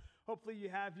cup. Hopefully you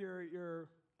have your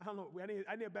I don't know,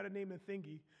 I need a better name than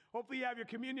thingy. Hopefully you have your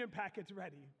communion packets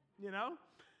ready, you know?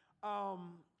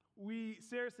 We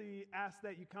seriously ask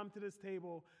that you come to this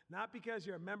table, not because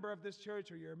you're a member of this church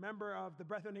or you're a member of the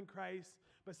Brethren in Christ,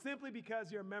 but simply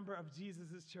because you're a member of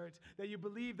Jesus' church, that you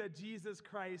believe that Jesus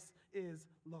Christ is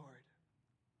Lord.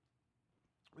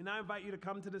 We now invite you to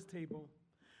come to this table,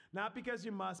 not because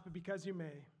you must, but because you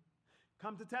may.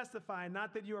 Come to testify,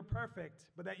 not that you are perfect,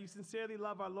 but that you sincerely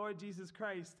love our Lord Jesus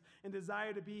Christ and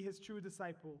desire to be his true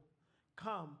disciple.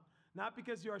 Come, not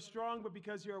because you are strong, but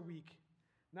because you are weak.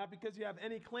 Not because you have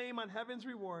any claim on heaven's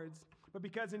rewards, but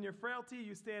because in your frailty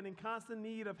you stand in constant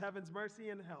need of heaven's mercy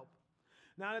and help.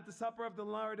 Now that the supper of the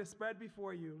Lord is spread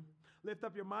before you, lift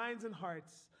up your minds and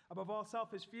hearts above all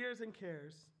selfish fears and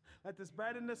cares. Let this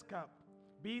bread and this cup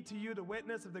be to you the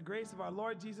witness of the grace of our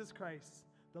Lord Jesus Christ,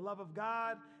 the love of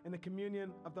God, and the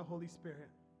communion of the Holy Spirit.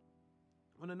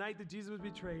 On the night that Jesus was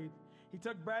betrayed, he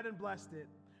took bread and blessed it,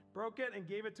 broke it, and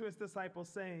gave it to his disciples,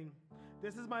 saying,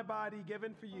 "This is my body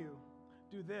given for you.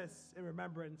 Do this in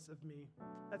remembrance of me."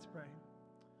 Let's pray.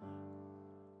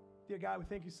 Dear God, we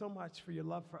thank you so much for your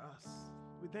love for us.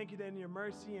 We thank you that in your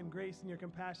mercy and grace and your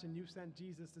compassion, you've sent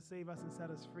Jesus to save us and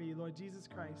set us free. Lord Jesus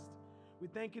Christ, we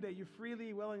thank you that you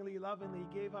freely, willingly, lovingly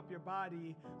gave up your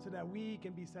body so that we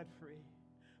can be set free.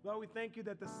 Lord, we thank you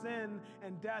that the sin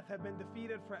and death have been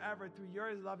defeated forever through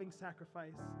your loving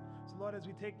sacrifice. So Lord, as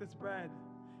we take this bread,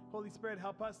 Holy Spirit,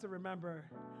 help us to remember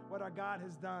what our God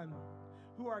has done,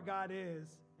 who our God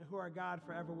is, and who our God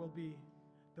forever will be.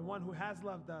 The one who has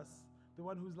loved us, the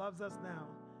one who loves us now,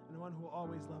 and the one who will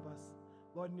always love us.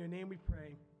 Lord, in your name we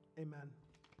pray. Amen.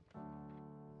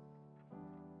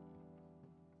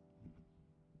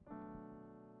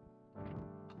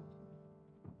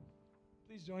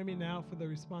 Please join me now for the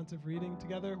responsive reading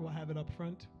together. We'll have it up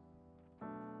front.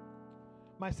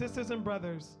 My sisters and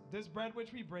brothers, this bread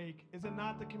which we break, is it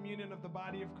not the communion of the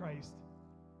body of Christ?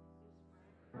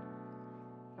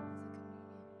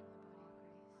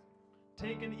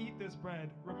 Take and eat this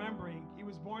bread, remembering he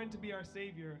was born to be our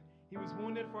Savior. He was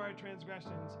wounded for our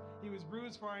transgressions. He was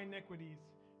bruised for our iniquities.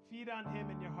 Feed on him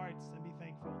in your hearts and be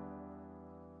thankful.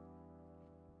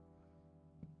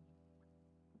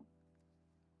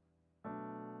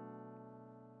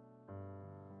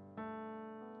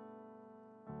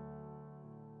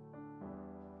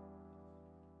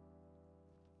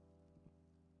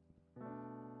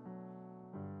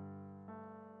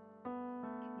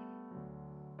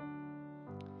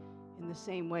 In the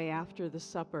same way, after the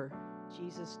supper,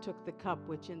 Jesus took the cup,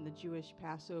 which in the Jewish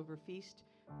Passover feast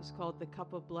is called the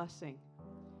cup of blessing.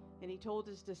 And he told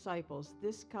his disciples,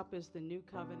 "This cup is the new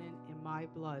covenant in my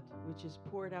blood, which is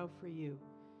poured out for you.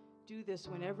 Do this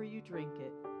whenever you drink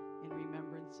it in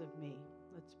remembrance of me."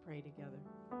 Let's pray together.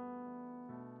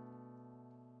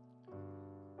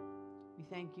 We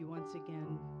thank you once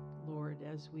again, Lord,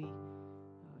 as we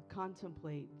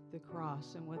contemplate the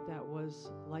cross and what that was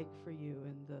like for you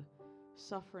and the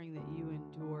suffering that you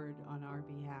endured on our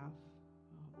behalf.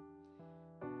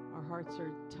 Our hearts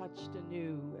are touched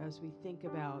anew as we think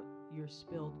about your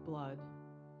spilled blood,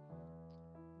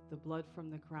 the blood from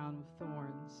the crown of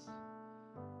thorns,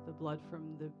 the blood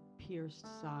from the pierced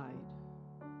side,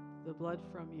 the blood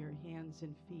from your hands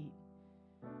and feet.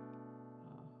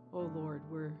 Oh Lord,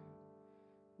 we're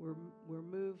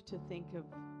moved to think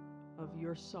of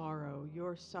your sorrow,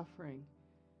 your suffering,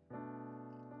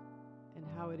 and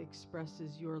how it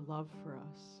expresses your love for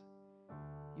us,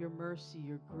 your mercy,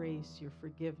 your grace, your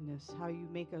forgiveness, how you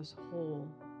make us whole.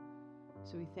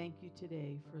 So we thank you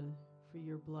today for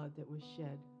your blood that was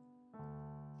shed.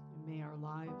 And may our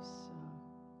lives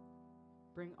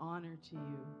bring honor to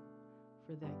you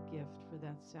for that gift, for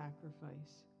that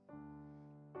sacrifice.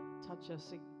 Touch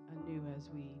us anew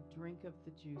as we drink of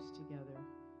the juice together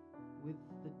with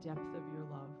the depth of your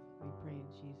love. We pray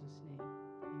in Jesus' name.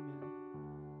 Amen.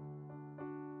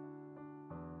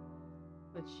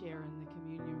 Let's share in the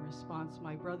communion response.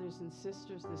 My brothers and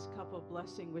sisters, this cup of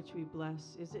blessing which we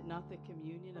bless, is it not the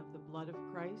communion of the blood of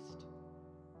Christ?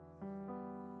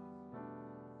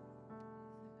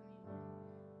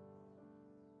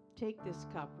 Take this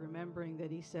cup, remembering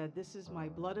that he said, "This is my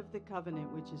blood of the covenant,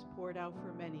 which is poured out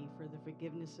for many for the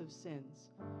forgiveness of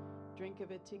sins." Drink of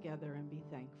it together and be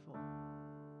thankful.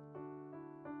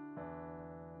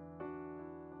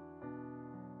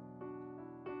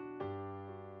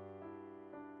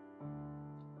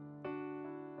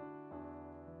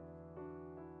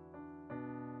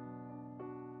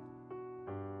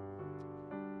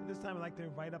 This time I'd like to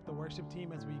invite up the worship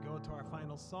team as we go to our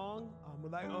final song.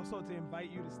 We'd like also to invite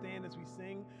you to stand as we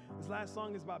sing. This last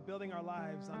song is about building our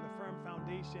lives on the firm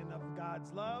foundation of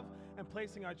God's love and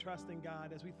placing our trust in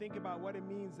God as we think about what it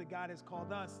means that God has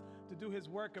called us to do his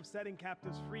work of setting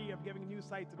captives free, of giving new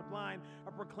sight to the blind,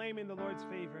 of proclaiming the Lord's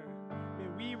favor. May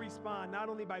we respond not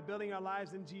only by building our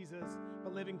lives in Jesus,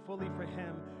 but living fully for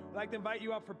him. I'd like to invite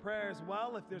you up for prayer as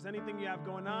well. If there's anything you have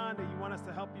going on that you want us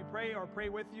to help you pray or pray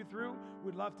with you through,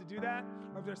 we'd love to do that.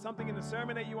 Or if there's something in the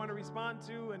sermon that you want to respond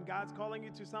to and God's calling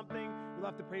you to something, we'd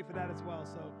love to pray for that as well.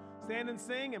 So stand and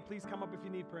sing, and please come up if you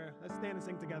need prayer. Let's stand and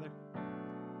sing together.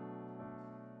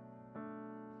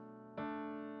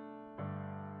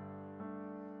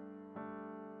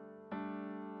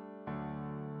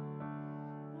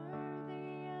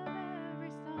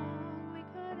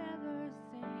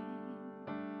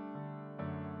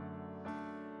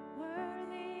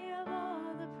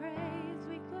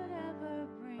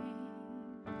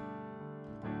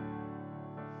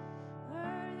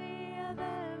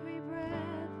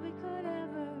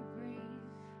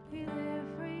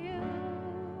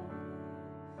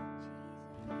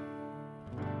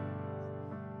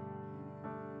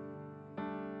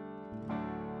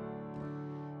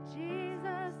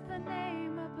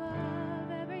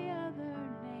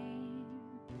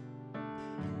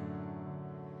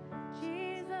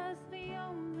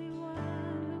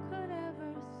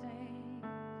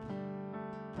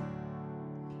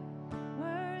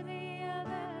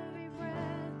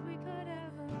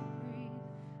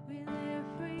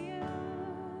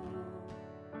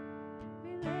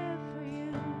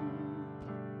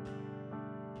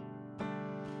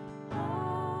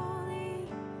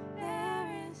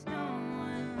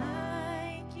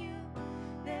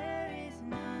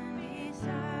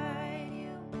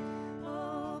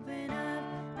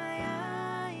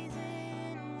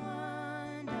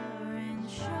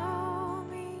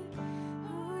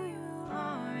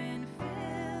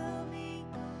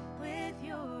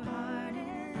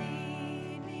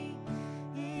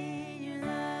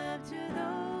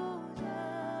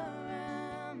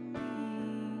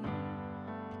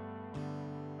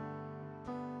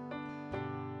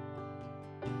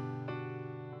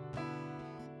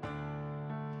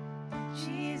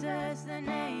 Jesus, the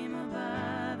name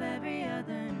above every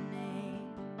other name.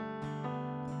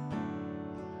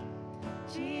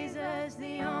 Jesus,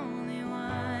 the only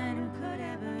one who could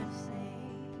ever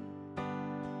save.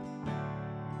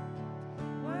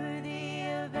 Worthy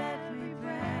of every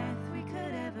breath we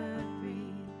could ever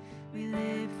breathe. We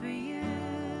live for you.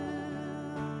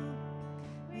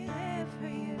 We live for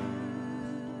you.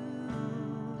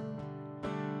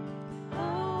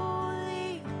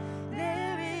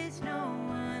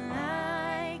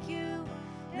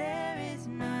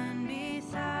 None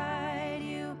beside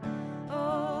you.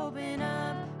 Open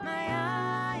up my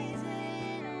eyes.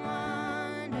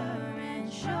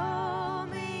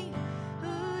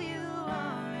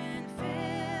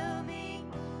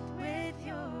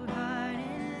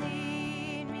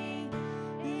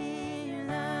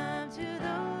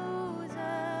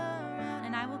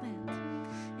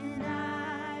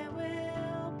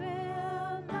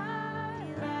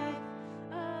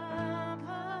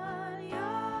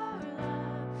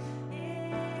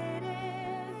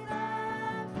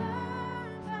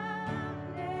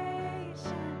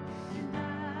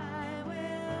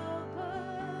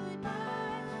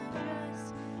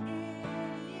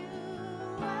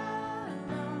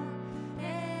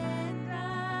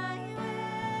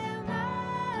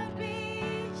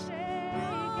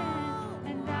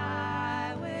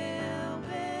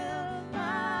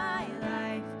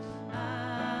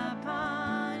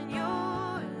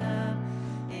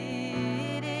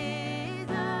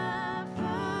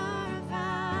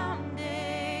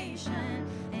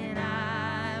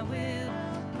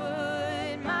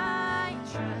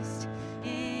 trust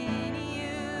in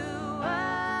you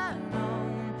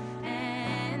alone,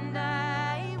 and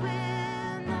I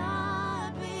will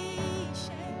not be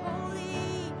shaken.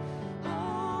 Holy,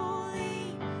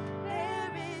 holy,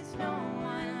 there is no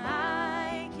one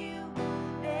like you.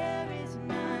 There is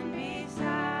none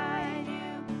beside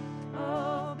you.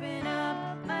 Open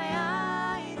up my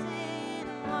eyes in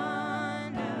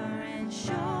wonder and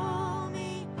show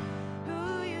me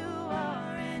who you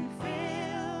are, and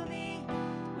fill me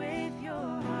with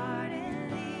your heart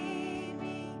and lead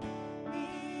me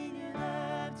in your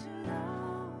love to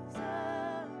those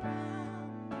around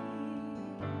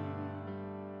me.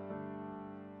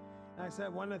 I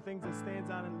said one of the things that stands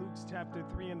out in Luke's chapter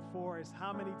 3 and 4 is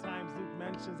how many times Luke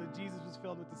mentions that Jesus was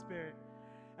filled with the Spirit.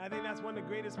 And I think that's one of the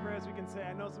greatest prayers we can say.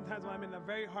 I know sometimes when I'm in a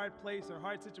very hard place or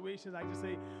hard situations, I just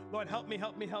say, Lord, help me,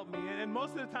 help me, help me. And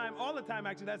most of the time, all the time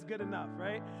actually, that's good enough,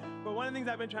 right? But one of the things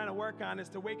I've been trying to work on is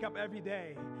to wake up every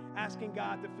day asking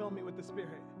God to fill me with the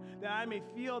Spirit, that I may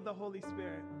feel the Holy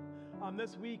Spirit.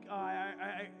 This week,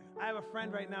 I have a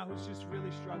friend right now who's just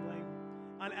really struggling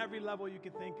on every level you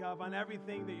can think of, on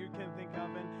everything that you can think of.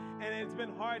 And it's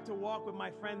been hard to walk with my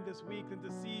friend this week and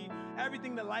to see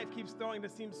everything that life keeps throwing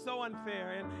that seems so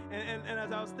unfair. And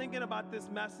as I was thinking about this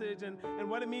message and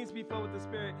what it means to be filled with the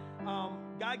Spirit,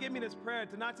 God gave me this prayer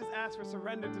to not just ask for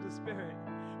surrender to the Spirit,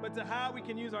 but to how we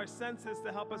can use our senses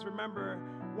to help us remember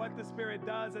what the Spirit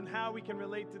does and how we can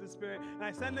relate to the Spirit. And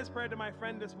I send this prayer to my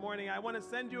friend this morning. I want to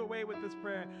send you away with this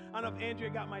prayer. I don't know if Andrea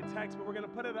got my text, but we're going to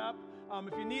put it up.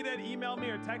 If you need it, email me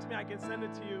or text me. I can send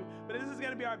it to you. But this is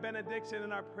going to be our benediction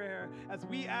and our prayer as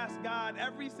we ask God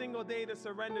every single day to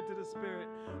surrender to the Spirit.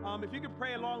 If you could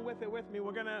pray along with it with me,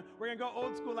 we're gonna go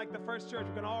old school like the first church.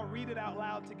 We're going to all read it out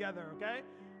loud together, okay?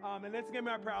 And this is going to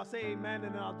be our prayer. I'll say amen,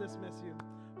 and then I'll dismiss you.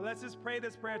 But let's just pray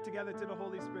this prayer together to the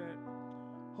Holy Spirit.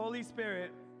 Holy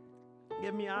Spirit,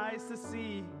 give me eyes to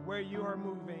see where you are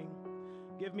moving.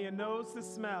 Give me a nose to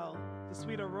smell the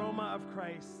sweet aroma of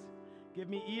Christ. Give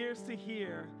me ears to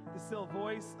hear the still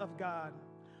voice of God.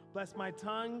 Bless my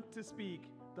tongue to speak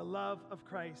the love of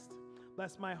Christ.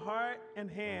 Bless my heart and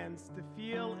hands to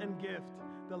feel and gift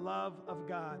the love of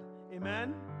God.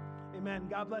 Amen? Amen.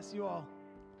 God bless you all.